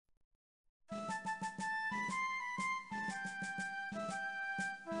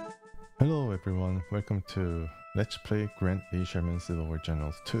Hello everyone, welcome to Let's Play Grand Sherman Civil War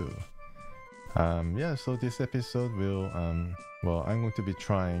Generals 2. So this episode will, I'm going to be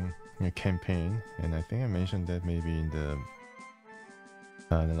trying a campaign, and I think I mentioned that maybe in the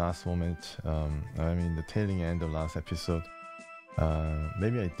last moment, the tailing end of last episode.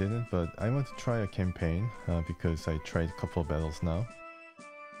 Maybe I didn't, but I want to try a campaign because I tried a couple of battles now.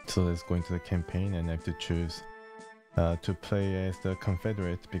 So let's go into the campaign, and I have to choose to play as the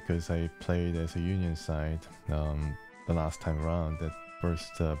Confederate because I played as a Union side the last time around, that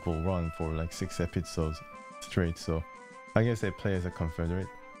first Bull Run for like 6 episodes straight, so I guess I play as a Confederate.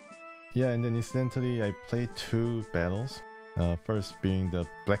 Yeah, and then incidentally I played 2 battles, first being the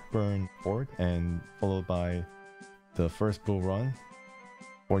Blackburn Ford and followed by the first Bull Run,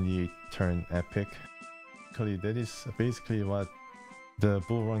 48 turn epic. That is basically what the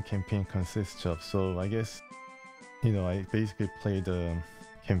Bull Run campaign consists of, so I guess I basically played the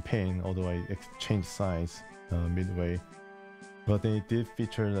campaign, although I changed sides midway. But they did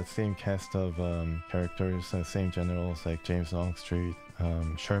feature the same cast of characters, same generals like James Longstreet,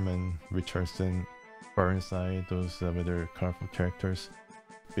 Sherman, Richardson, Burnside, those rather colorful characters.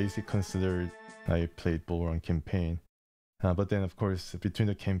 Basically considered I played Bull Run campaign. But then of course between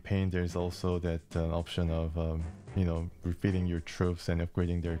the campaign there's also that option of refitting your troops and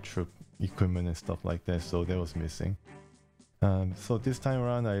upgrading their troop equipment and stuff like that, so that was missing. So this time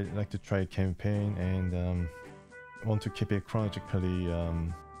around I like to try a campaign and want to keep it chronologically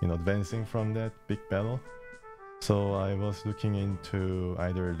advancing from that big battle. So I was looking into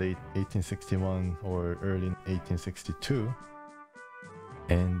either late 1861 or early 1862,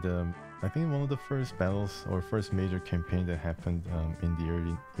 and I think one of the first battles or first major campaign that happened in the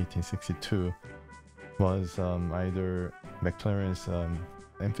early 1862 was either McClellan's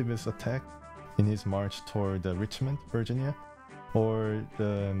amphibious attack in his march toward Richmond, Virginia, or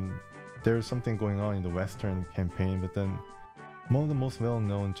there's something going on in the Western campaign. But then one of the most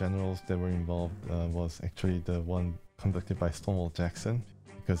well-known generals that were involved was actually the one conducted by Stonewall Jackson,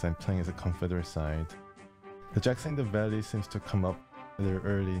 because I'm playing as a Confederate side. The Jackson in the Valley seems to come up in the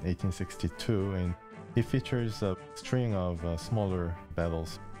early 1862, and it features a string of smaller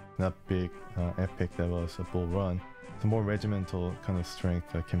battles, not big epic that was a Bull Run. It's a more regimental kind of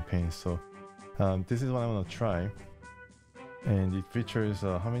strength campaign. So this is what I want to try, and it features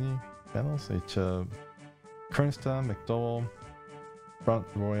how many battles? It's Kernstown, McDowell, Front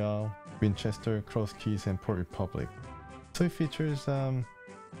Royal, Winchester, Cross Keys, and Port Republic. So it features around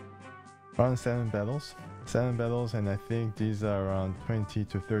 7 battles, and I think these are around 20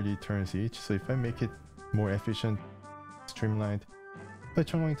 to 30 turns each. So if I make it more efficient, streamlined,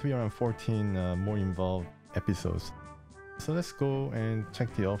 it's going to be around 14 more involved episodes. So let's go and check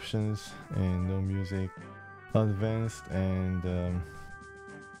the options, and no music, advanced, and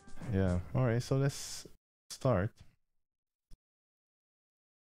yeah, alright, so let's start.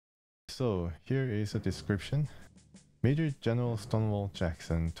 So here is a description. Major General Stonewall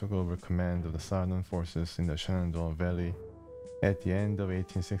Jackson took over command of the Southern forces in the Shenandoah Valley at the end of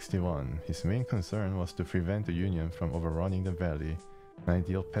 1861. His main concern was to prevent the Union from overrunning the valley, an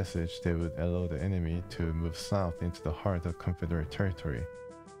ideal passage that would allow the enemy to move south into the heart of Confederate territory.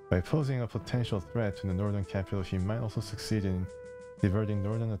 By posing a potential threat to the northern capital, he might also succeed in diverting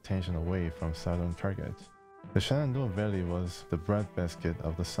northern attention away from southern targets. The Shenandoah Valley was the breadbasket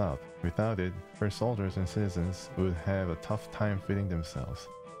of the South. Without it, her soldiers and citizens would have a tough time feeding themselves.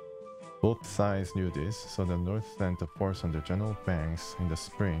 Both sides knew this, so the North sent a force under General Banks in the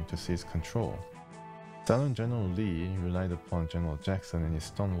spring to seize control. Southern General Lee relied upon General Jackson and his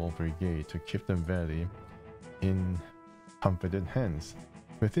Stonewall Brigade to keep the valley in Confederate hands.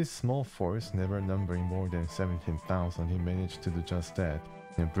 With his small force, never numbering more than 17,000, he managed to do just that.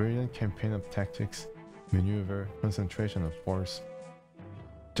 In a brilliant campaign of tactics, maneuver, concentration of force,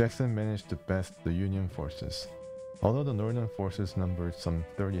 Jackson managed to best the Union forces. Although the northern forces numbered some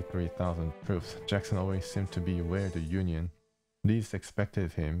 33,000 troops, Jackson always seemed to be where the Union least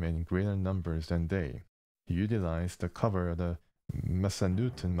expected him and in greater numbers than they. He utilized the cover of the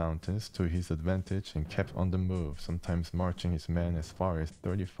Massanutten Mountains to his advantage and kept on the move, sometimes marching his men as far as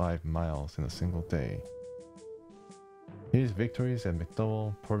 35 miles in a single day. His victories at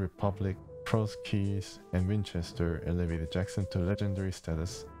McDowell, Port Republic, Cross Keys, and Winchester elevated Jackson to legendary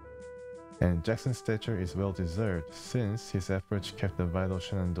status, and Jackson's stature is well deserved since his efforts kept the vital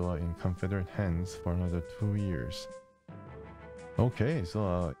Shenandoah in Confederate hands for another 2 years. Okay,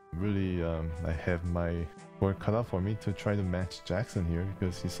 so really I have my work cut out for me to try to match Jackson here,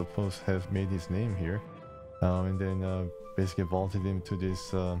 because he's supposed to have made his name here, and then basically vaulted him to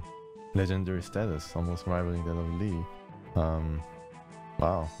this legendary status, almost rivaling that of Lee.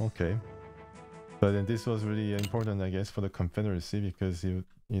 Wow, okay. But then this was really important, I guess, for the Confederacy because you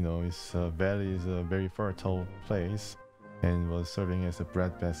know, its valley is a very fertile place and was serving as a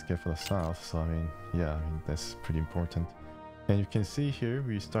breadbasket for the South. So I mean, yeah, I mean, that's pretty important. And you can see here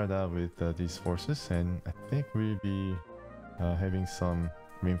we start out with these forces, and I think we'll be having some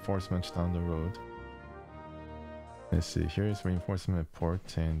reinforcements down the road. Let's see, here's reinforcement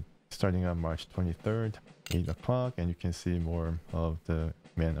report, and starting on March 23rd, 8 o'clock, and you can see more of the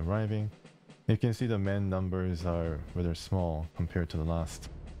men arriving. You can see the men numbers are rather small compared to the last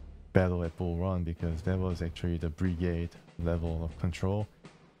battle at Bull Run, because that was actually the brigade level of control,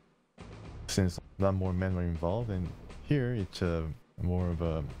 since a lot more men were involved. And here it's more of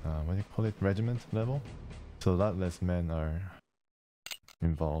a what do you call it, regiment level, so a lot less men are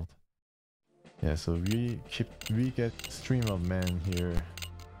involved. Yeah, so we get stream of men here,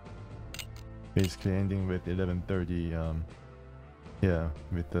 basically ending with 11:30. Yeah,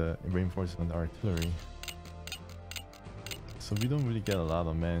 with the reinforcement artillery. So we don't really get a lot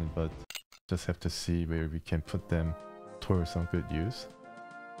of men, but just have to see where we can put them towards some good use.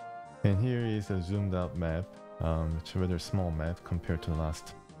 And here is a zoomed out map, which is a rather small map compared to the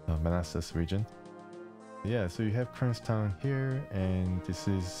last Manassas region. Yeah, so you have Kernstown here, and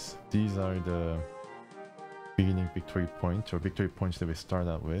these are the beginning victory points, or victory points that we start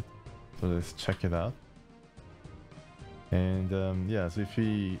out with. So let's check it out. And yeah, so if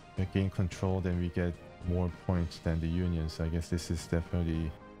we gain control, then we get more points than the Union. So I guess this is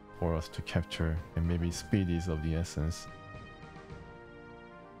definitely for us to capture, and maybe speed is of the essence.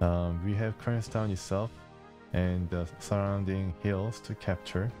 We have Kernstown itself and the surrounding hills to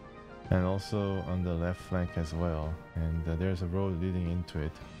capture, and also on the left flank as well. And there's a road leading into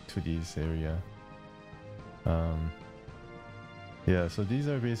it, to this area. Yeah, so these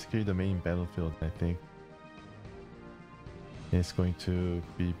are basically the main battlefield, I think. It's going to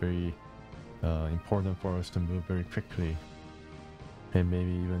be very important for us to move very quickly, and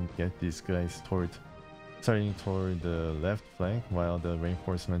maybe even get these guys starting toward the left flank, while the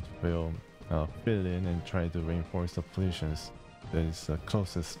reinforcement will fill in and try to reinforce the positions that is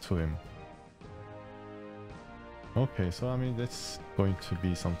closest to him. Okay, so I mean, that's going to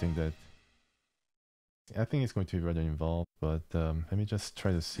be something that I think is going to be rather involved, but let me just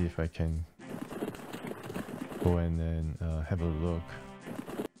try to see if I can go in and have a look.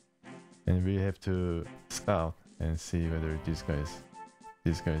 And we have to scout and see whether these guys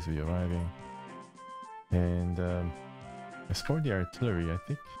will be arriving. And as for the artillery, I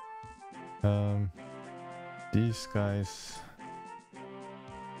think these guys,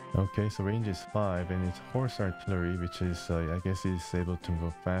 okay, so range is 5, and it's horse artillery, which is I guess is able to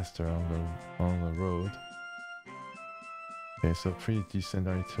move faster on the road. Okay, so pretty decent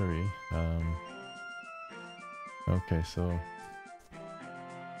artillery. Okay, so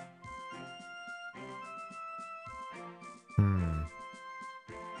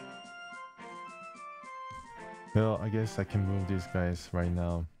well, I guess I can move these guys right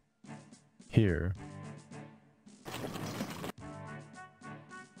now here,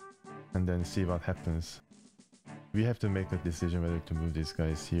 and then see what happens. We have to make a decision whether to move these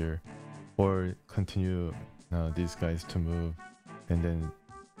guys here or continue these guys to move and then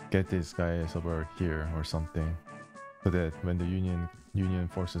get these guys over here or something, so that when the Union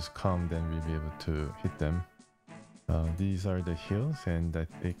forces come, then we'll be able to hit them. These are the hills, and I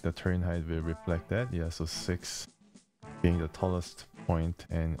think the terrain height will reflect that. Yeah, so 6 being the tallest point,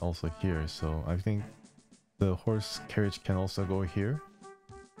 and also here. So I think the horse carriage can also go here,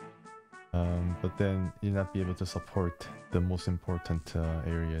 but then you'll not be able to support the most important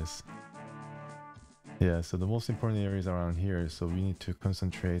areas. Yeah, so the most important areas around here, so we need to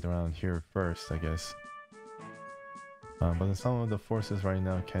concentrate around here first, I guess. But some of the forces right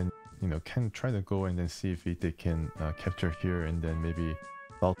now can try to go and then see if they can capture here, and then maybe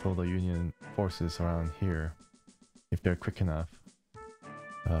battle the Union forces around here if they're quick enough.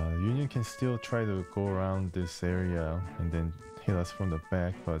 Union can still try to go around this area and then hit us from the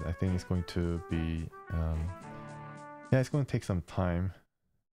back, but I think it's going to be yeah, it's going to take some time.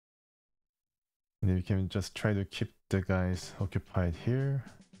 And then we can just try to keep the guys occupied here,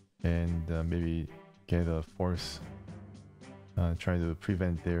 and maybe get a force, try to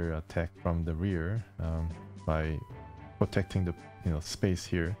prevent their attack from the rear by protecting the space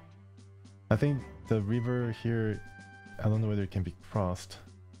here. I think the river here, I don't know whether it can be crossed,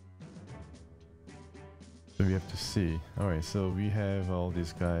 so we have to see. Alright, so we have all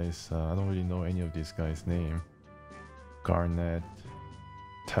these guys. I don't really know any of these guys' name. Garnett,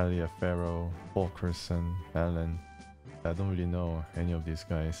 Taliaferro, Fulkerson, Allen. I don't really know any of these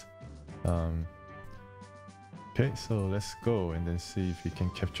guys. Okay, so let's go and then see if we can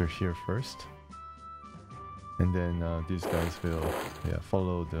capture here first. And then these guys will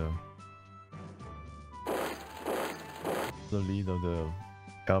follow the lead of the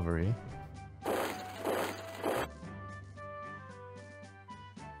cavalry.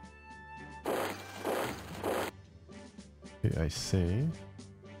 Okay, I save.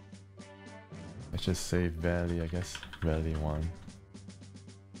 I just save Valley, I guess. Valley 1.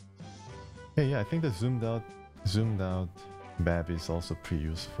 Okay, yeah, I think the zoomed out map is also pretty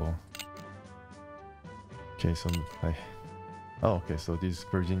useful. Okay, so okay, so these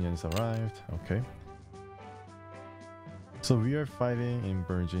Virginians arrived. Okay. So we are fighting in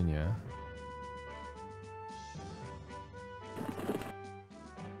Virginia.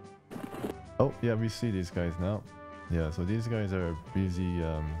 Oh, yeah, we see these guys now. Yeah, so these guys are busy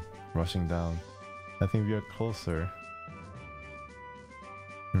rushing down. I think we are closer.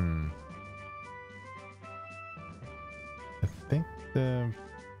 I think the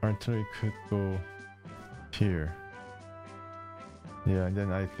artillery could go here. Yeah, and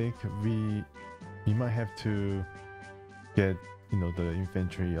then I think we might have to get, you know, the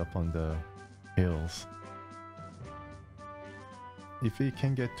infantry up on the hills. If we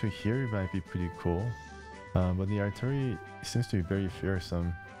can get to here, it might be pretty cool. But the artillery seems to be very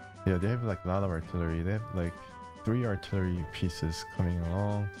fearsome. Yeah, they have like a lot of artillery. They have like 3 artillery pieces coming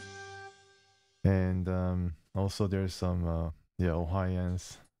along. And also there's some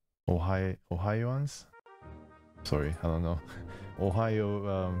Ohioans. Sorry, I don't know.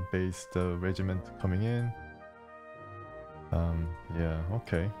 Ohio based regiment coming in. Yeah,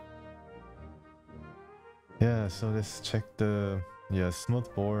 okay. Yeah, so let's check the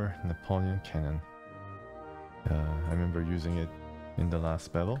smoothbore Napoleon cannon. I remember using it in the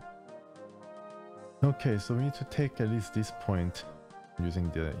last battle. Okay, so we need to take at least this point using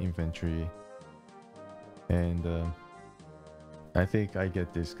the infantry. And I think I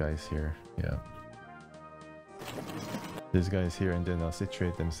get these guys here. Yeah. These guys here, and then I'll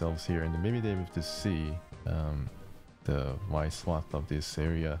situate themselves here, and then maybe they'll be able to see the wide swath of this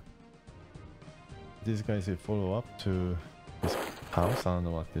area. These guys will follow up to this house. I don't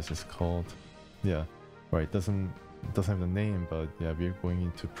know what this is called. Yeah, right. Doesn't have the name, but yeah, we're going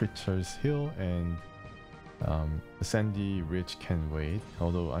into Preacher's Hill, and the Sandy Ridge can wait.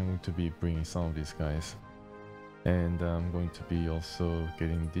 Although I'm going to be bringing some of these guys, and I'm going to be also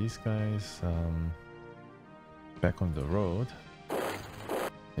getting these guys back on the road.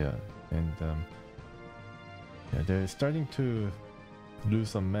 Yeah, and yeah, they're starting to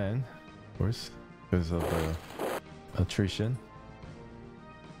lose some men, of course, because of the attrition.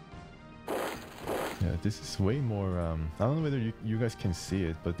 Yeah, this is way more, I don't know whether you guys can see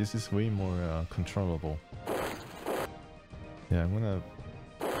it, but this is way more controllable. Yeah, I'm gonna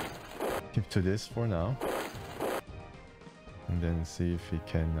keep to this for now. And then see if we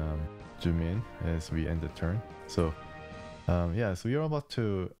can zoom in as we end the turn. So, yeah, so we are about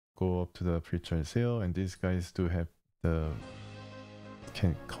to go up to the Preacher's Hill, and these guys do have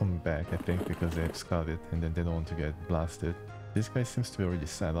can come back, I think, because they have scouted, and then they don't want to get blasted. This guy seems to be already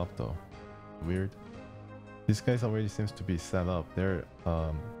set up though. Weird. These guys already seems to be set up. They're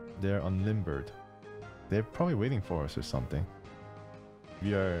unlimbered. They're probably waiting for us or something.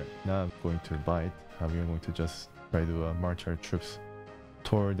 We are not going to bite. We are going to just try to march our troops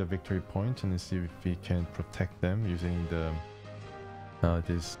toward the victory point and see if we can protect them using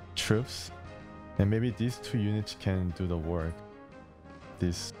these troops. And maybe these 2 units can do the work.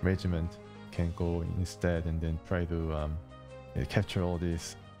 This regiment can go instead and then try to capture all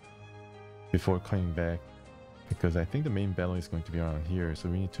these before coming back, because I think the main battle is going to be around here, so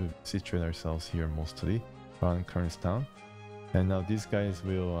we need to situate ourselves here mostly around Kernstown. And now these guys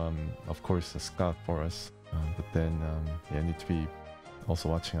will of course scout for us, but then yeah, need to be also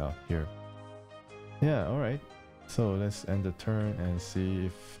watching out here. Yeah, all right, so let's end the turn and see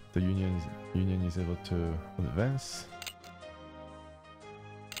if the Union is able to advance.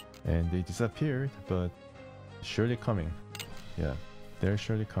 And they disappeared, but surely coming. Yeah, they're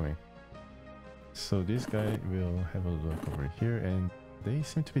surely coming. So this guy will have a look over here, and they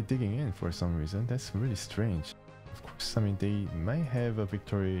seem to be digging in for some reason. That's really strange. Of course, I mean, they might have a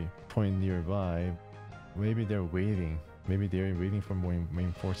victory point nearby. Maybe they're waiting. Maybe they're waiting for more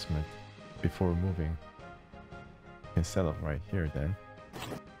reinforcement before moving. You can set up right here then.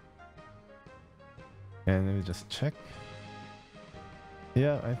 And let me just check.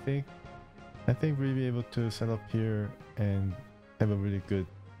 Yeah, I think we'll be able to set up here and have a really good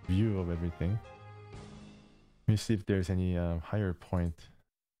view of everything. Let me see if there's any higher point.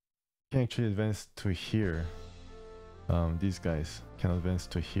 You can actually advance to here. These guys can advance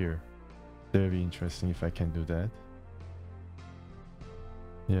to here. That'll be interesting if I can do that.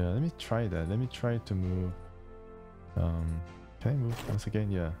 Yeah, let me try that. Let me try to move Can I move once again?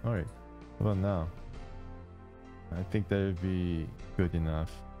 Yeah, alright. Well, now I think that would be good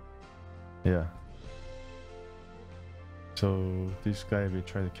enough. Yeah. So this guy we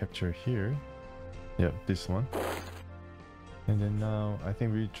try to capture here. Yeah, this one. And then now I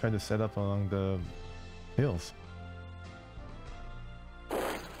think we try to set up along the hills.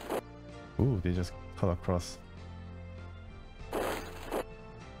 Ooh, they just cut across.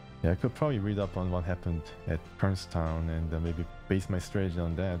 Yeah, I could probably read up on what happened at Kernstown and maybe base my strategy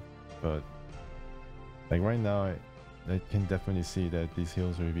on that. But like right now, I can definitely see that these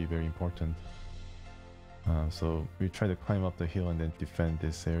hills will be very important. So we try to climb up the hill and then defend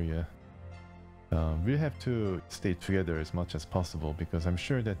this area. We have to stay together as much as possible because I'm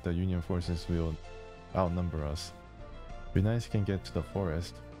sure that the Union forces will outnumber us. It'd be nice if we can get to the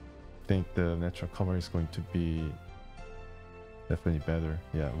forest. I think the natural cover is going to be definitely better.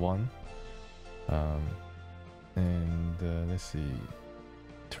 Yeah, 1. And let's see.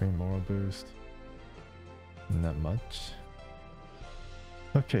 Terrain moral boost. Not much.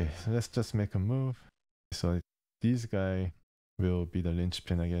 Okay, so let's just make a move. So this guy will be the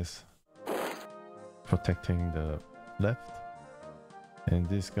linchpin, I guess, protecting the left. And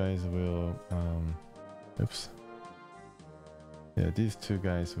these guys will, oops. Yeah, these two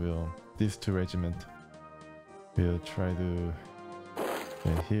guys will, these two regiments will try to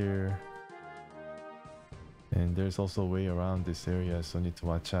get here. And there's also a way around this area, so need to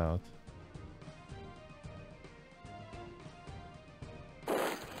watch out.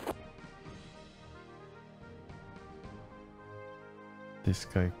 This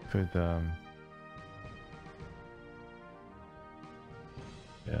guy could,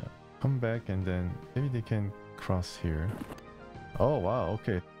 yeah, come back and then maybe they can cross here. Oh wow,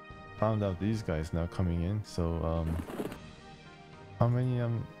 okay. Found out these guys now coming in. So how many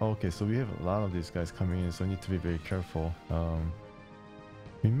okay, so we have a lot of these guys coming in, so we need to be very careful.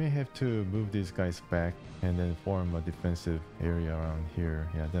 We may have to move these guys back and then form a defensive area around here.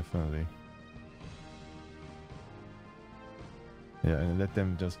 Yeah, definitely. Yeah, and let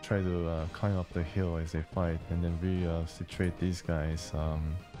them just try to climb up the hill as they fight, and then we situate these guys.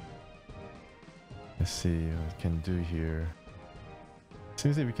 Let's see what we can do here.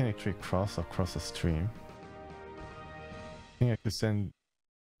 Seems like we can actually cross across the stream. I think I could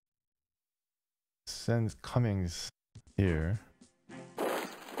send Cummings here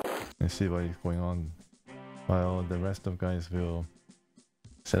and see what is going on, while the rest of guys will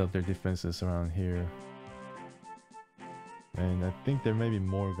set up their defenses around here. And I think there may be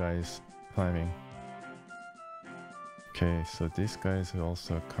more guys climbing. Okay, so these guys will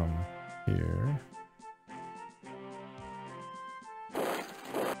also come here.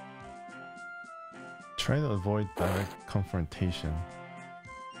 Try to avoid direct confrontation.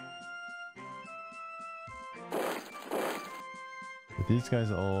 But these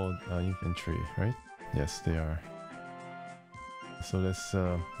guys are all infantry, right? Yes, they are. So let's,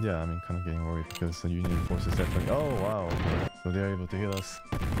 yeah, I mean, kind of getting worried because the Union forces definitely. Oh wow! So they're able to hit us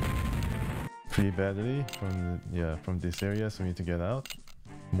pretty badly from from this area. So we need to get out.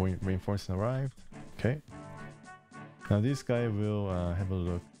 More reinforcements arrived. Okay. Now this guy will have a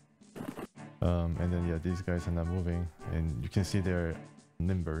look, and then these guys are not moving, and you can see they're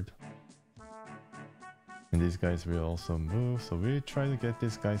limbered. And these guys will also move. So we try to get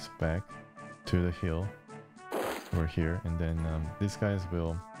these guys back to the hill. Over here, and then these guys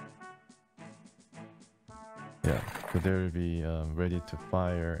will, so they'll be ready to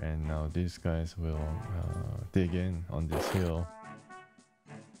fire, and now these guys will dig in on this hill.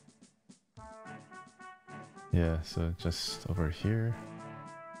 Yeah, so just over here,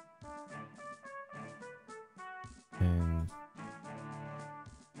 and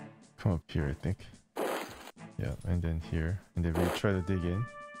come up here, I think. Yeah, and then here, and then we try to dig in.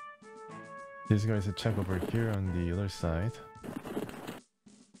 These guys will check over here on the other side.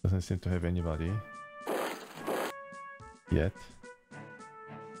 Doesn't seem to have anybody yet.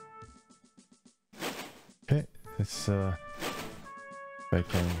 Okay, let's if I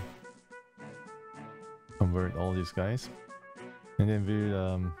can convert all these guys, and then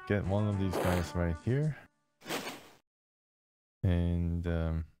we'll get one of these guys right here, and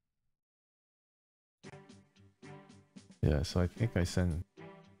yeah, so I think I sent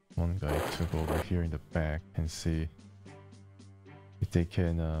one guy to go over here in the back and see if they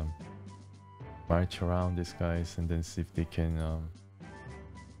can march around these guys and then see if they can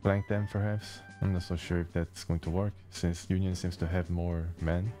flank them perhaps. I'm not so sure if that's going to work since Union seems to have more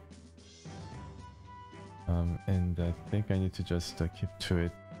men. And I think I need to just keep to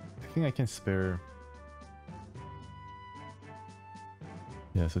it. I think I can spare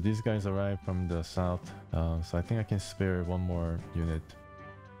Yeah, so these guys arrive from the south, so I think I can spare one more unit.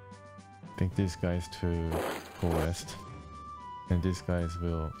 I think these guys to go west, and these guys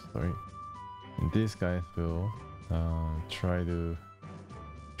will, sorry, and these guys will try to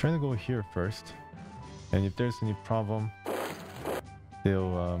go here first, and if there's any problem,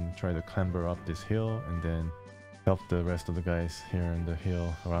 they'll try to clamber up this hill and then help the rest of the guys here on the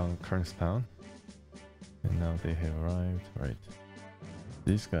hill around Kernstown. And now they have arrived, right?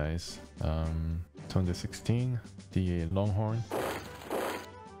 These guys, 216, the Longhorn.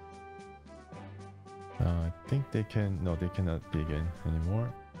 I think they can, no, they cannot dig in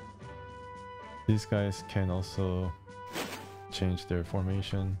anymore. These guys can also change their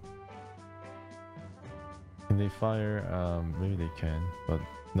formation. Can they fire? Maybe they can, but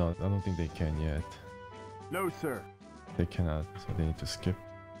no, I don't think they can yet. No, sir. They cannot, so they need to skip.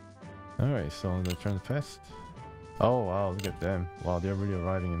 Alright, so on the turn fast. Oh wow, look at them. Wow, they're really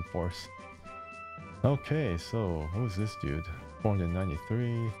arriving in force. Okay, so who's this dude?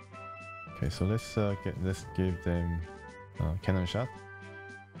 493. Okay, so let's give them cannon shot.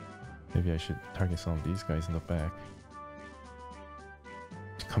 Maybe I should target some of these guys in the back.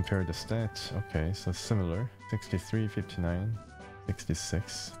 To compare the stats. Okay, so similar. 63, 59,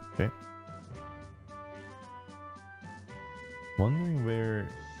 66. Okay. Wondering where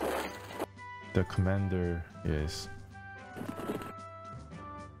the commander is.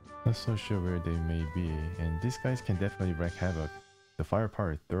 Not so sure where they may be, and these guys can definitely wreak havoc. The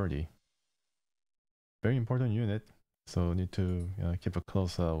firepower is 30. Very important unit, so need to keep a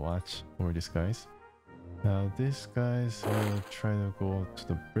close watch over these guys. These guys will try to go to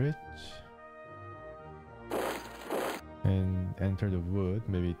the bridge and enter the wood.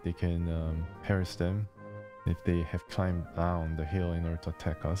 Maybe they can harass them if they have climbed down the hill in order to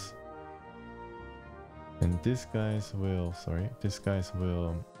attack us. And these guys will,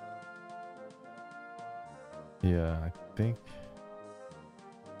 yeah, I think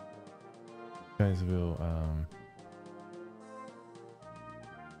guys will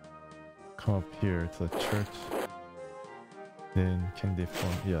come up here to the church. Then can they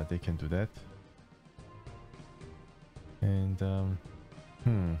form? Yeah, they can do that. And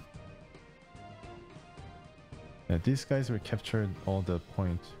yeah, these guys were captured all the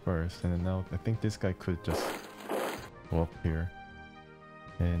points first, and then now I think this guy could just go up here.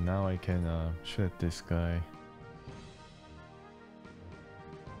 And now I can shoot at this guy.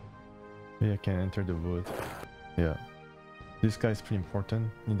 Maybe I can enter the wood. Yeah, this guy is pretty important,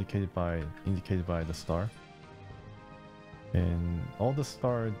 indicated by the star. And all the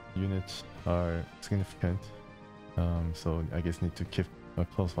star units are significant, so I guess need to keep a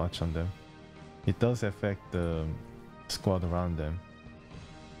close watch on them. It does affect the squad around them.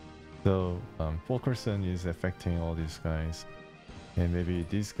 So Fulkerson is affecting all these guys, and maybe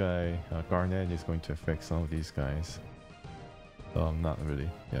this guy Garnett is going to affect some of these guys. Not really.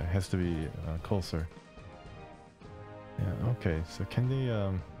 Yeah, it has to be closer. Yeah. Okay. So can they?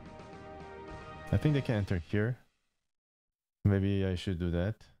 I think they can enter here. Maybe I should do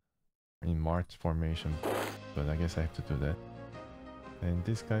that in March formation, but I guess I have to do that. And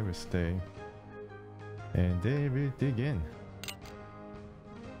this guy will stay. And they will dig in.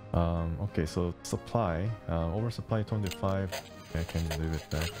 Okay, so supply, oversupply 25. I can live with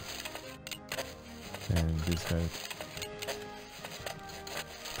that. And these guys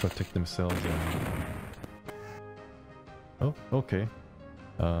protect themselves. Oh, okay.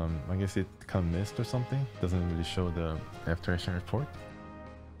 I guess it kind of missed or something. Doesn't really show the after action report.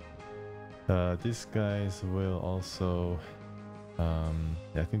 These guys will also.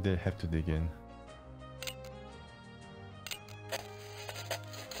 Yeah, I think they have to dig in.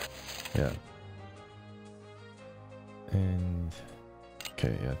 Yeah. And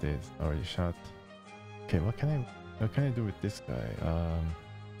okay, yeah, they already shot. Okay, what can I do with this guy?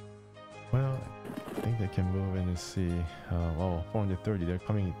 Well, I think they can move in and see. Oh, 430. They're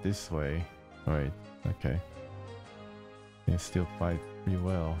coming this way. All right. Okay. They still fight pretty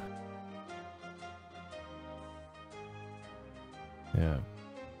well. Yeah.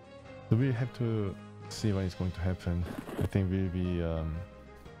 So we have to see what is going to happen. I think we'll be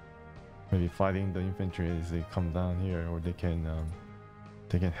maybe fighting the infantry as they come down here, or they can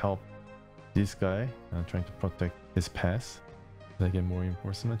help this guy trying to protect his pass. Did I get more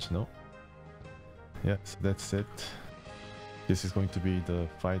reinforcements? No. Yeah, so that's it. This is going to be the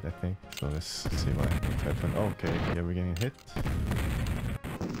fight, I think. So let's see what happened. Okay, yeah, we're getting hit.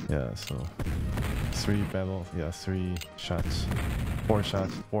 Yeah, so 3 battles. Yeah, 3 shots, 4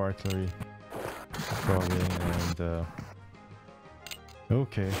 shots, 4 artillery probably, and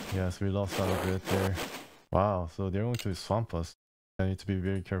okay, yes, we lost out a bit there. Wow, so they're going to swamp us. I need to be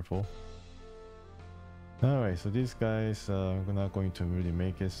very careful. Alright, so these guys are not going to really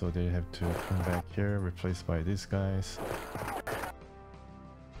make it, so they have to come back here, replaced by these guys.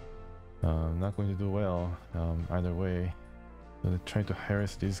 Not going to do well either way. So they're trying to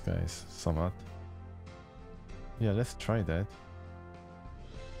harass these guys somewhat. Yeah, let's try that.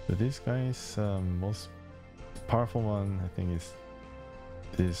 So these guys, most powerful one I think is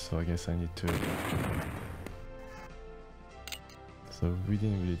this, so I guess I need to... So we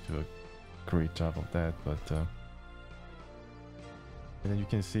didn't really do a great job of that, but and then you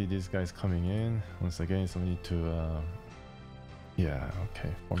can see these guys coming in once again, so we need to yeah, okay,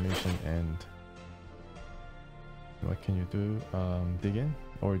 formation and what can you do? Dig in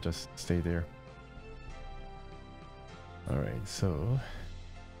or just stay there? Alright, so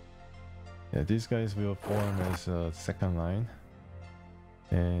yeah, these guys will form as a second line,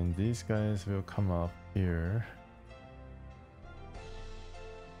 and these guys will come up here.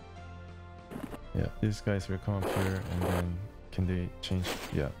 Yeah, these guys will come up here, and then can they change?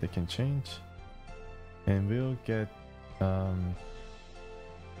 Yeah, they can change, and we'll get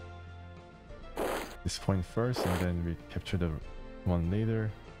this point first, and then we capture the one later.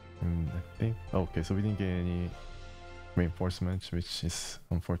 And I think okay, so we didn't get any reinforcements, which is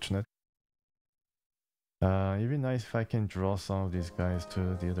unfortunate. It'd be nice if I can draw some of these guys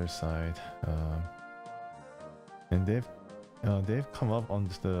to the other side. And they've come up on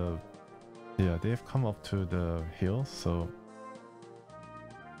the... Yeah, they've come up to the hill, so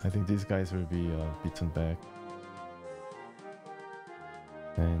I think these guys will be beaten back.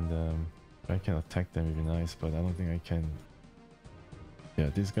 And if I can attack them, it'd be nice, but I don't think I can. Yeah,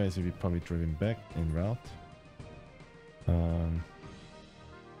 these guys will be probably driven back en route.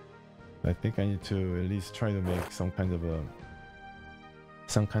 I think I need to at least try to make some kind of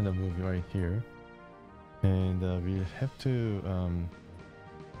move right here, and we have to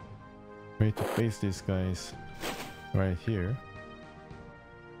ready to face these guys right here.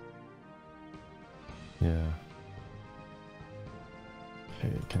 Yeah.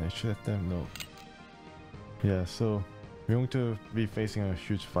 Okay, can I shoot at them? No. Yeah, so we're going to be facing a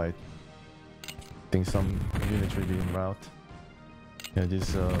huge fight. I think some units will be en route. Yeah,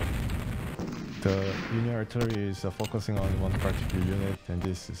 this the Union artillery is focusing on one particular unit, and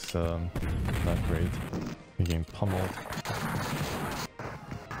this is not great. We're getting pummeled.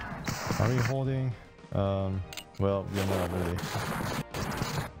 Are we holding? Well, we're not really.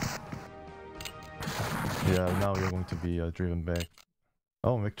 Yeah, now we're going to be driven back.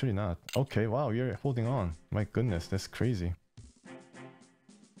 Oh, actually not. Okay, wow, you're holding on. My goodness, that's crazy.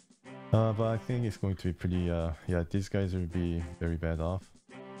 But I think it's going to be pretty, yeah, these guys will be very bad off.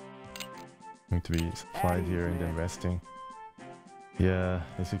 Going to be supplied here and then resting. Yeah,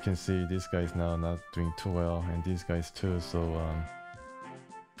 as you can see, these guys now not doing too well, and these guys too, so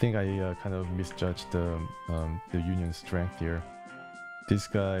I think I kind of misjudged the Union strength here. This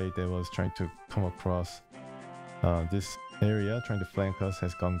guy that was trying to come across this area, trying to flank us,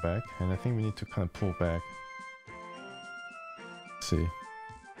 has gone back, and I think we need to kind of pull back. Let's see.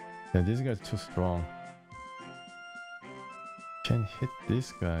 Yeah, these guys are too strong. Can hit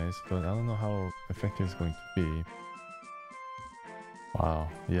these guys, but I don't know how effective it's going to be. Wow,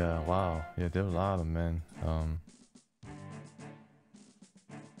 yeah, wow. Yeah, there are a lot of men.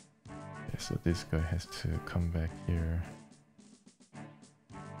 Okay, so this guy has to come back here.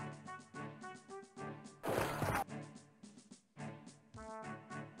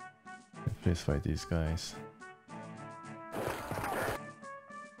 Please fight these guys.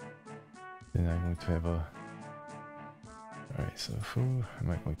 Then I'm going to have a... Alright, so who am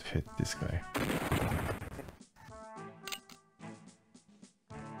I going to hit? This guy.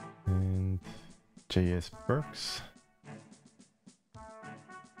 And J.S. Burks.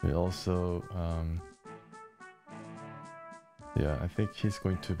 We also... yeah, I think he's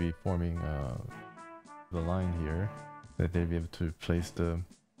going to be forming the line here, that they'll be able to place the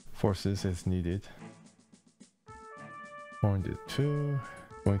forces as needed. 402,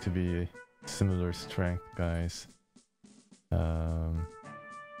 going to be similar strength, guys. Oh.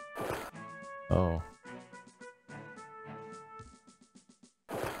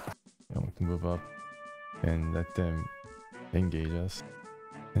 I'm going to move up and let them engage us.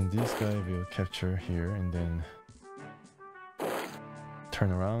 And this guy will capture here and then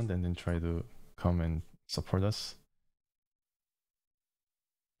turn around and then try to come and support us.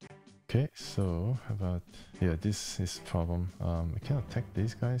 Okay, so how about... Yeah, this is problem. I can attack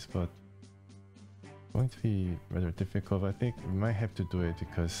these guys, but it's going to be rather difficult. I think we might have to do it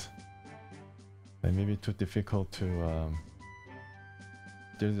because it may be too difficult to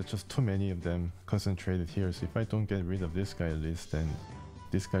there's just too many of them concentrated here, so if I don't get rid of this guy at least, then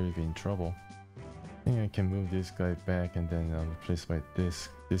this guy will be in trouble. I think I can move this guy back and then replace by this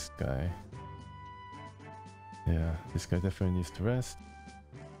guy. Yeah, this guy definitely needs to rest.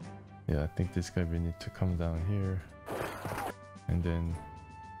 Yeah, I think this guy will need to come down here. And then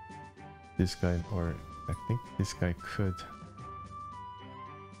this guy, or I think this guy could.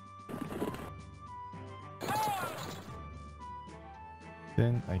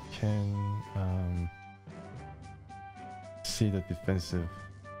 Then I can see the defensive,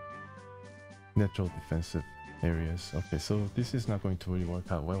 natural defensive areas. Okay, so this is not going to really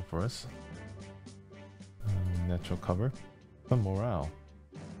work out well for us. Natural cover, but morale.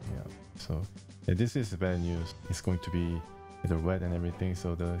 Yeah, so yeah, this is bad news. It's going to be either wet and everything,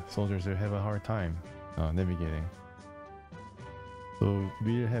 so the soldiers will have a hard time navigating. So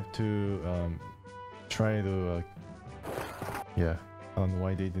we'll have to try to yeah, I don't know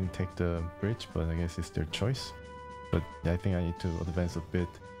why they didn't take the bridge, but I guess it's their choice. But I think I need to advance a bit.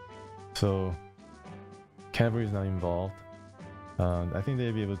 So cavalry is not involved. I think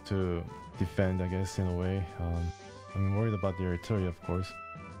they'll be able to defend, I guess, in a way. I'm worried about the artillery, of course.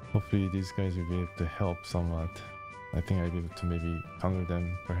 Hopefully these guys will be able to help somewhat. I think I'll be able to maybe counter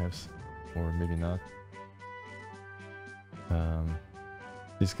them, perhaps, or maybe not.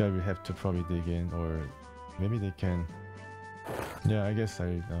 This guy will have to probably dig in, or maybe they can. Yeah, I guess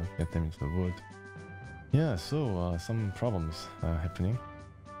I'll get them into the wood. Yeah, so some problems happening.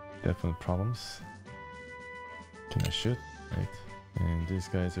 Definite problems. Can I shoot? Right. And these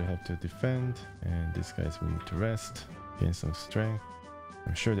guys will have to defend, and these guys will need to rest, gain some strength.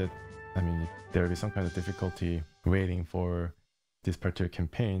 I'm sure that, I mean, if there will be some kind of difficulty waiting for this particular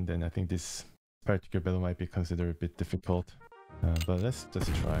campaign, then I think this particular battle might be considered a bit difficult. But let's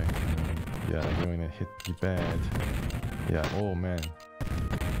just try. Yeah, they're going to hit me bad. Yeah, oh man.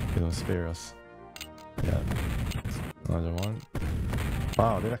 They don't spare us. Yeah. Another one.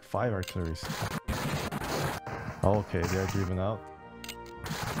 Wow, they're like 5 artilleries. Okay, they are driven out.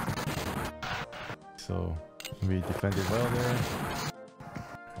 So we defended well there.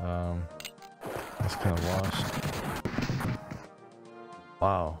 It's kind of washed.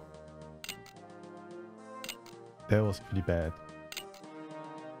 Wow. That was pretty bad.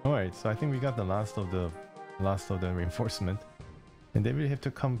 Alright, so I think we got the last of the reinforcement. And they really have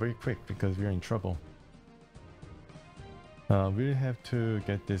to come very quick because we're in trouble. We have to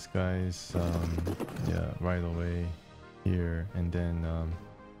get these guys yeah, right away here, and then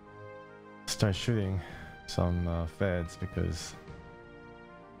start shooting some feds, because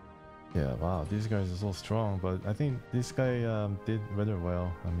yeah, wow, these guys are so strong. But I think this guy did weather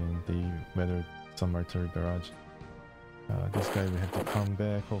well. I mean, they weathered some artillery barrage. This guy will have to come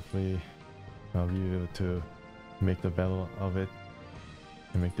back. Hopefully we'll be able to make the battle of it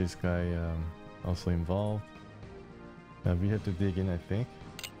and make this guy also involved. We have to dig in, I think.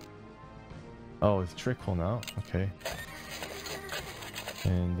 Oh, it's trickle now. Okay.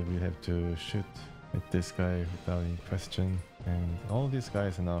 And we have to shoot at this guy without any question. And all these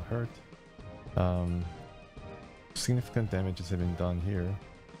guys are now hurt. Significant damages have been done here,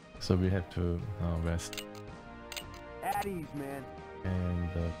 so we have to rest. At ease, man. And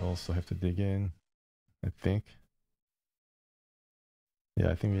also have to dig in, I think. Yeah,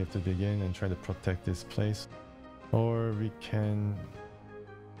 I think we have to dig in and try to protect this place. Or we can...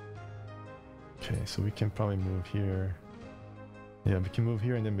 Okay, so we can probably move here. Yeah, we can move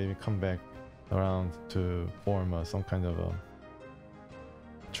here and then maybe come back around to form some kind of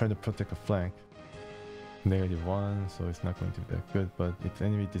try to protect a flank. -1, so it's not going to be that good. But if the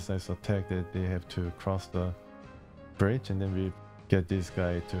enemy decides to attack, that they have to cross the bridge, and then we get this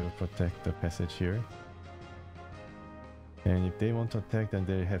guy to protect the passage here. And if they want to attack, then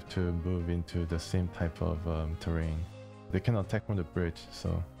they have to move into the same type of terrain. They cannot attack from the bridge,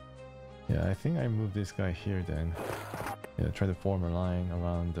 so yeah, I think I move this guy here then. Yeah, try to form a line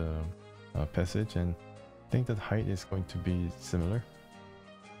around the passage, and I think that height is going to be similar.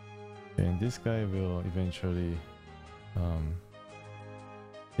 And this guy will eventually,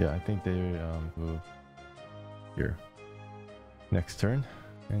 yeah, I think they move here next turn.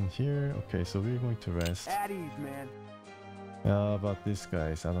 And here, okay, so we're going to rest. At ease, man. About these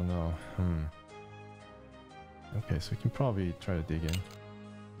guys, I don't know. Okay, so we can probably try to dig in.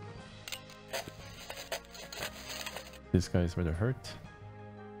 This guy is rather hurt.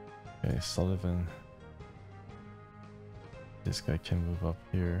 Okay, Sullivan. This guy can move up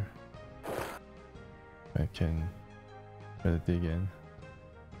here. I can try to dig in.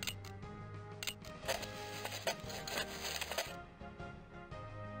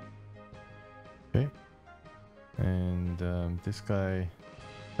 Okay. And this guy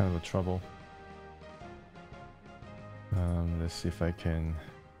kind of a trouble. Let's see if I can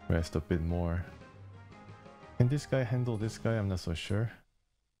rest a bit more. Can this guy handle this guy? I'm not so sure.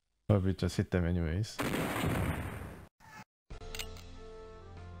 Probably just hit them anyways.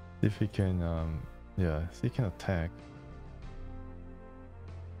 If he can, yeah, so he can attack.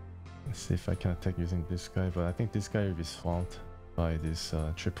 Let's see if I can attack using this guy, but I think this guy will be swamped by this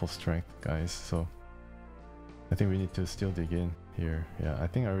triple strength guys, so I think we need to still dig in here. Yeah, I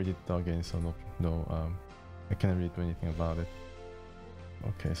think I already dug in, so I can't really do anything about it.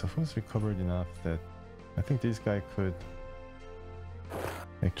 Okay, so who's recovered enough that I think this guy could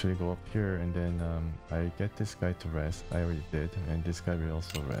actually go up here, and then I get this guy to rest. I already did, and this guy will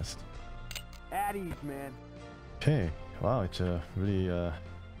also rest. At ease, man. Okay, wow, it's a really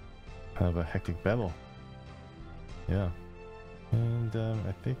kind of a hectic battle. Yeah, and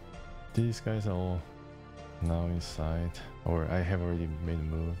I think these guys are all now inside, or I have already made a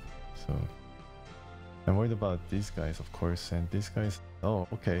move, so I'm worried about these guys, of course, and these guys. Oh,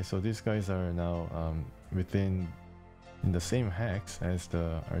 okay, so these guys are now in the same hex as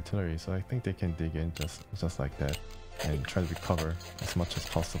the artillery, so I think they can dig in just like that and try to recover as much as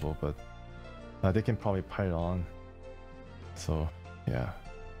possible, but they can probably pile on. So yeah,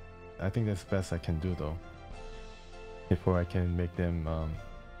 I think that's the best I can do though, before I can make them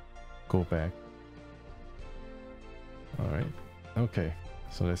go back. Alright, okay,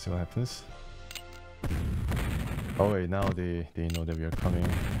 so let's see what happens. Oh wait, now they know that we are coming.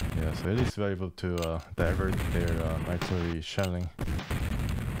 Yeah, so at least we're able to divert their artillery shelling.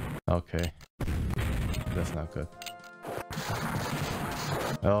 Okay, that's not good.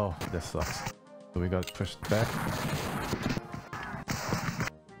 Oh, that sucks. So we got pushed back.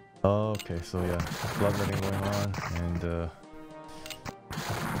 Okay, so yeah, bloodletting going on, and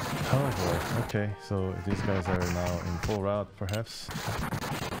oh boy. Okay, so these guys are now in full rout, perhaps.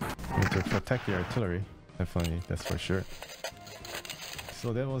 We need to protect the artillery. Definitely, that's for sure.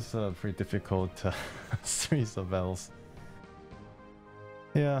 So that was a pretty difficult series of battles.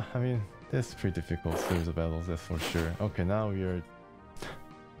 Yeah, I mean, that's a pretty difficult series of battles, that's for sure. Okay, now we are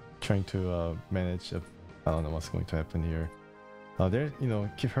trying to manage. I don't know what's going to happen here. They're,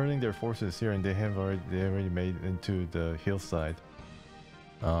 keep hurling their forces here, and they already made into the hillside.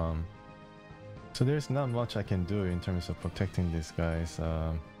 So there's not much I can do in terms of protecting these guys.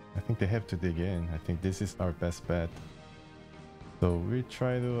 I think they have to dig in. I think this is our best bet. So we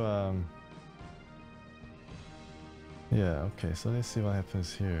try to yeah, okay, so let's see what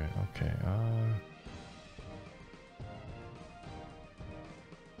happens here. Okay,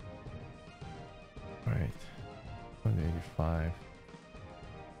 right, 185.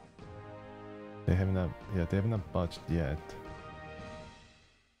 They have not budged yet.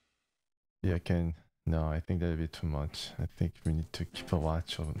 Yeah, no, I think that'll be too much. I think we need to keep a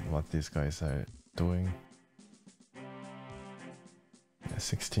watch on what these guys are doing. Yeah,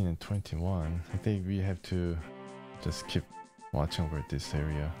 16 and 21. I think we have to just keep watching over this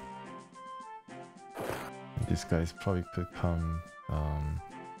area. And these guys probably could come.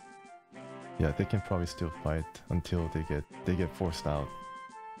 Yeah, they can probably still fight until they get forced out.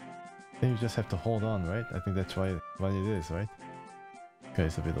 Then you just have to hold on, right? I think that's what it is, right? Okay,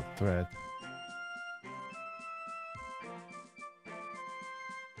 it's a bit of threat.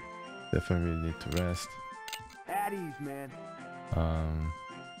 Definitely need to rest. At ease, man.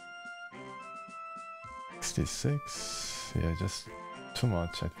 66. Yeah, just too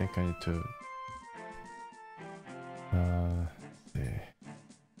much. I think I need to see.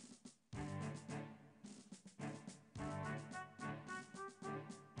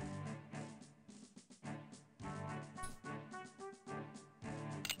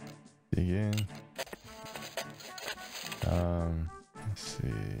 Dig in. Let's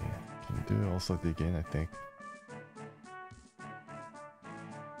see. Can do also dig in, I think.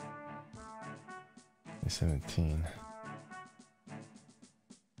 17.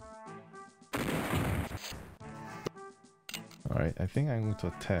 Alright, I think I'm going to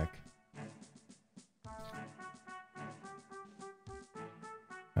attack.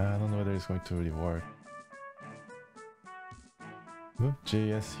 I don't know whether it's going to really work. Move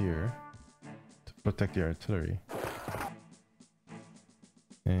JS here to protect the artillery.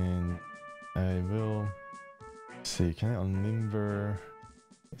 And I will see, can I unlimber?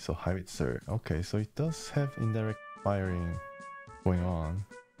 So howitzer. Okay, so it does have indirect firing going on.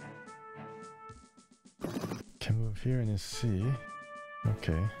 Can move here and see.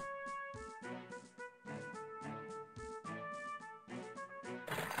 Okay.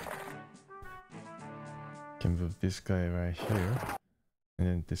 Can move this guy right here. And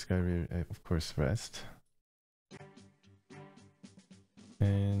then this guy will, of course, rest.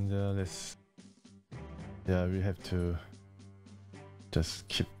 And and let's... Yeah, we have to just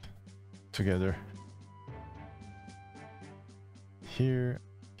keep together. Here,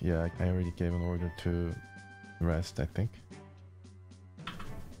 yeah, I already gave an order to rest, I think.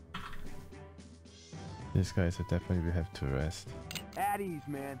 These guys are definitely we have to rest. At ease,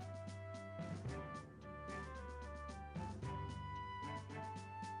 man.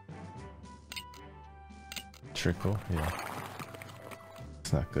 Trickle, yeah.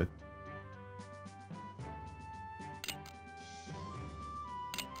 It's not good.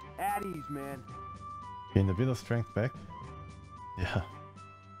 At ease, man. Gain a bit of strength back. Yeah.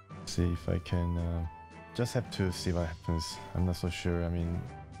 See if I can... just have to see what happens. I'm not so sure. I mean,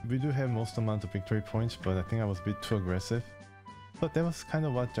 we do have most amount of victory points, but I think I was a bit too aggressive. But that was kind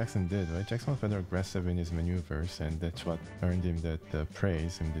of what Jackson did, right? Jackson was better aggressive in his maneuvers, and that's what earned him that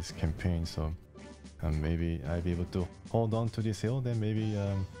praise in this campaign. So maybe I'll be able to hold on to this hill. Then maybe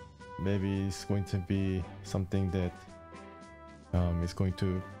it's going to be something that is going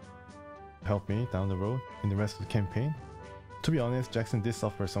to help me down the road in the rest of the campaign. To be honest, Jackson did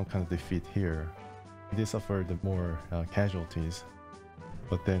suffer some kind of defeat here. He did suffer the more casualties,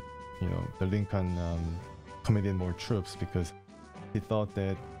 but then, you know, the Lincoln committed more troops because he thought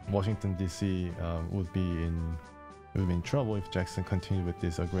that Washington DC would be in trouble if Jackson continued with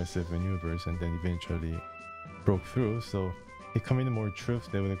these aggressive maneuvers, and then eventually broke through. So he committed more troops.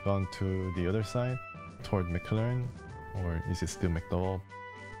 They would have gone to the other side toward McClellan, or is it still McDowell?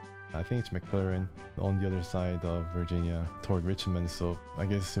 I think it's McClellan on the other side of Virginia toward Richmond, so I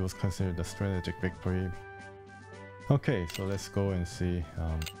guess it was considered a strategic victory. Okay, so let's go and see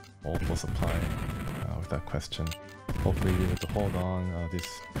multiple supply without question. Hopefully we're able to hold on. This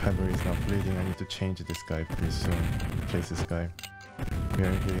cavalry is not bleeding. I need to change this guy pretty soon. Replace this guy. We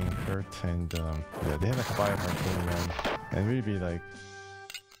are getting hurt, and yeah, they have like 5 artillery and really like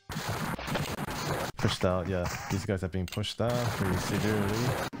pushed out. Yeah, these guys are being pushed out pretty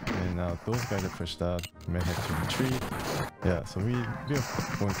severely. And now those guys are pushed out. We may have to retreat. Yeah, so we're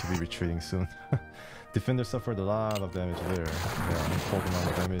going to be retreating soon. Defender suffered a lot of damage there. Yeah, untold amount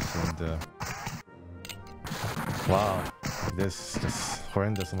of damage, and wow, this just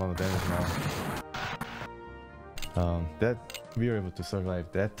horrendous amount of damage now. That we were able to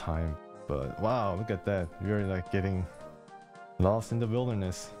survive that time, but wow, look at that. We are like getting lost in the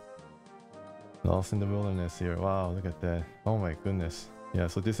wilderness. Lost in the wilderness here. Wow, look at that. Oh my goodness. Yeah,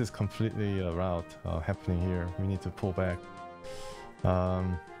 so this is completely a rout happening here. We need to pull back.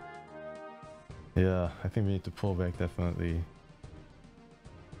 Yeah, I think we need to pull back definitely.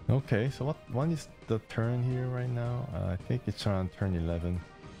 Okay, so what one is the turn here right now? I think it's around turn 11. You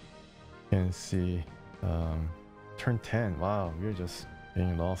can see turn 10. Wow, we're just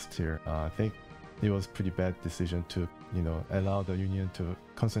being lost here. I think it was pretty bad decision to, you know, allow the Union to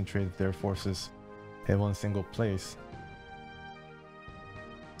concentrate their forces in one single place.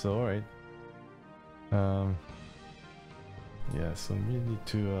 So alright. Yeah, so we need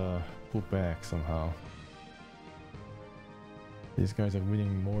to pull back somehow. These guys are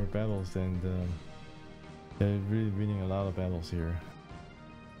winning more battles, and they're really winning a lot of battles here.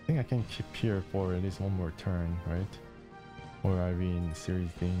 I think I can keep here for at least one more turn, right? Or are we in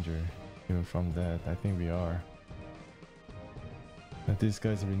serious danger even from that? I think we are. But these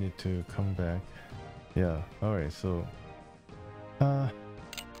guys really need to come back. Yeah, alright, so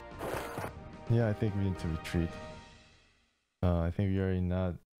yeah, I think we need to retreat. I think we are in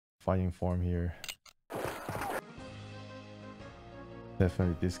not fighting form here.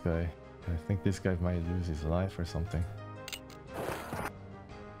 Definitely this guy. I think this guy might lose his life or something.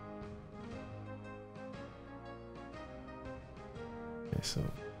 Okay, so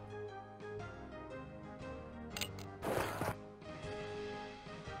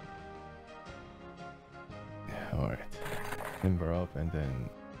yeah, alright. Limber up and then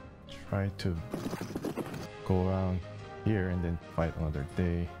try to go around here and then fight another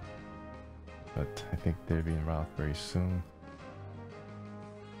day. But I think they'll be en route very soon.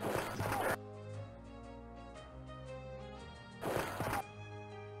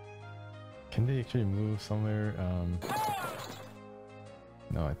 Can they actually move somewhere?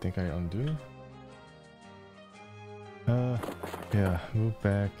 No, I think I undo. Yeah, move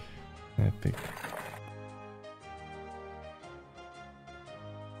back. I think.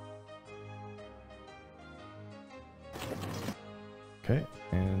 Okay,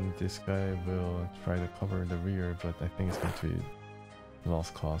 and this guy will try to cover the rear, but I think it's going to be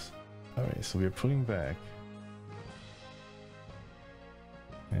lost cause. Alright, so we're pulling back.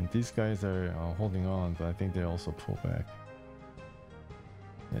 And these guys are holding on, but I think they also pull back.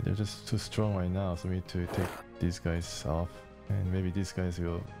 Yeah, they're just too strong right now, so we need to take these guys off and maybe these guys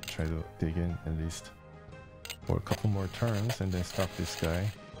will try to dig in at least for a couple more turns and then stop this guy.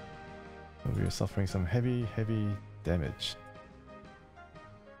 So we are suffering some heavy damage.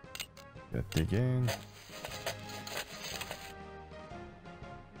 Yeah, dig in.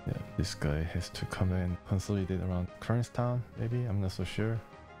 Yeah, this guy has to come and consolidate around Kernstown, maybe? I'm not so sure.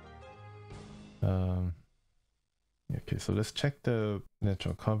 Okay, so let's check the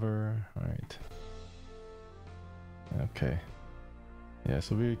natural cover. Alright. Okay. Yeah,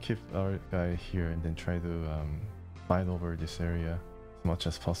 so we'll keep our guy here and then try to fight over this area as much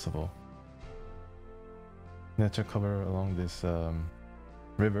as possible. Natural cover along this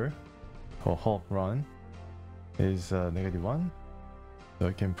river called Hulk Run is -1. So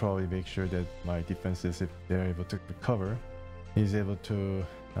I can probably make sure that my defenses, if they're able to recover, is able to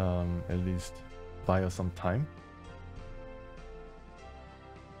at least buy us some time.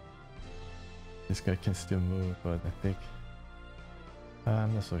 This guy can still move, but I think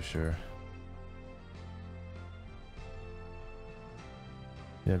I'm not so sure.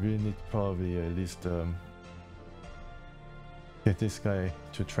 Yeah, we need probably at least get this guy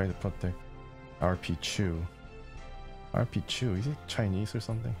to try to protect RP Chu. RP Chu, is it Chinese or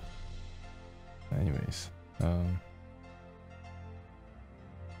something? Anyways,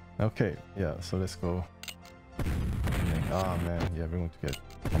 okay, yeah, so let's go. Ah man, yeah, we're going to get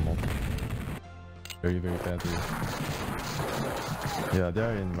pummeled very badly. Yeah,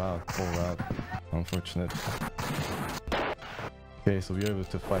 they're in route, full route. Unfortunate. Okay, so we're able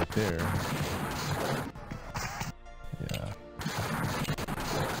to fight there. Yeah.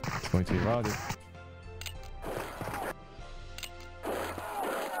 It's going to be routed.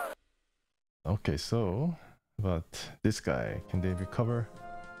 Okay, so, but this guy, can they recover?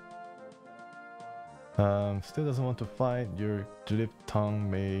 Still doesn't want to fight. Your Julip tongue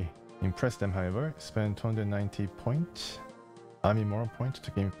may impress them, however. Spend 290 points. Army moral points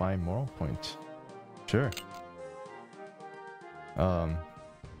to gain 5 moral points. Sure.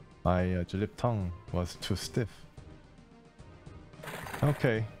 My Julip tongue was too stiff.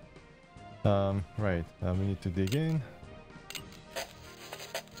 Okay. Right. We need to dig in.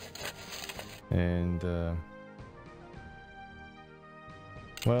 And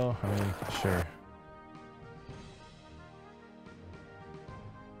well, I mean, sure.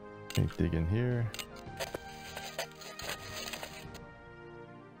 Let me dig in here.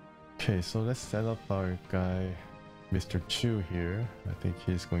 Okay, so let's set up our guy, Mr. Chu here. I think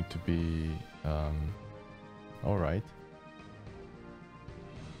he's going to be alright.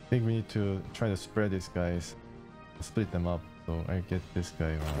 I think we need to try to spread these guys, split them up. So I get this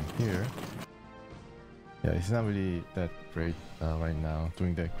guy around here. Yeah, he's not really that great right now,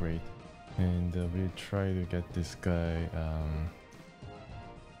 doing that great. And we try to get this guy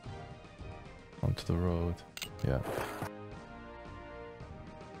onto the road. Yeah.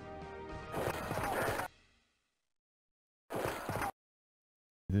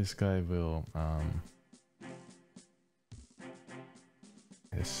 This guy will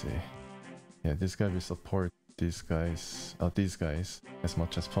let's see. Yeah, this guy will support these guys as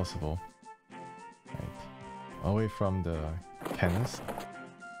much as possible. Right. Away from the cannons.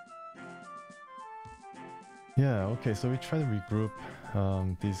 Yeah, okay, so we try to regroup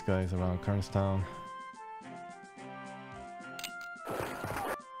these guys around Kernstown.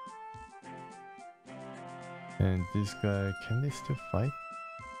 And this guy, can they still fight?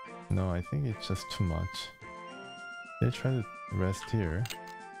 No, I think it's just too much. They try to rest here.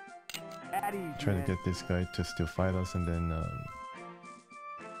 Try to get this guy to still fight us, and then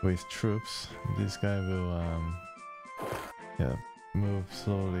with troops, this guy will yeah, move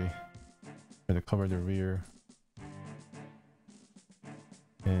slowly, try to cover the rear.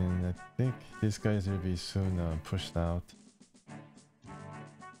 And I think these guys will be soon pushed out.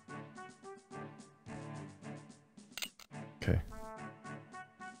 Okay.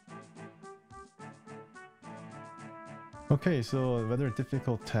 Okay, so a rather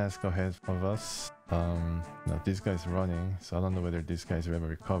difficult task ahead of us. Now this guy's running, so I don't know whether this guy's will ever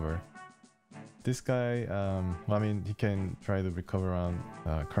recover. This guy, well, I mean, he can try to recover around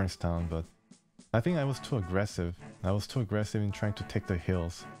Kernstown, but I think I was too aggressive. I was too aggressive in trying to take the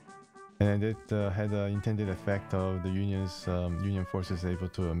hills, and it had the intended effect of the Union forces able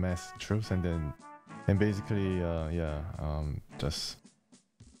to amass troops and basically, just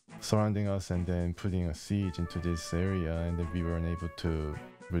surrounding us and then putting a siege into this area, and then we weren't able to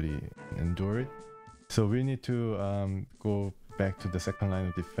really endure it. So we need to go back to the second line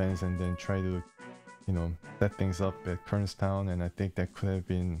of defense and then try to, you know, set things up at Kernstown, and I think that could have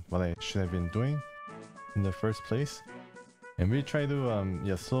been what I should have been doing in the first place. And we try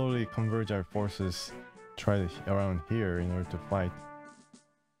to slowly converge our forces try around here in order to fight,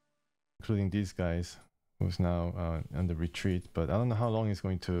 including these guys who's now on the retreat, but I don't know how long it's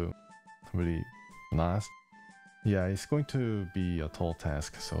going to really last. Yeah, it's going to be a tall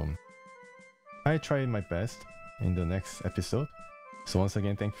task, so I tried my best in the next episode. So once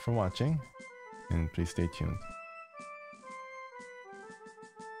again, thank you for watching, and please stay tuned.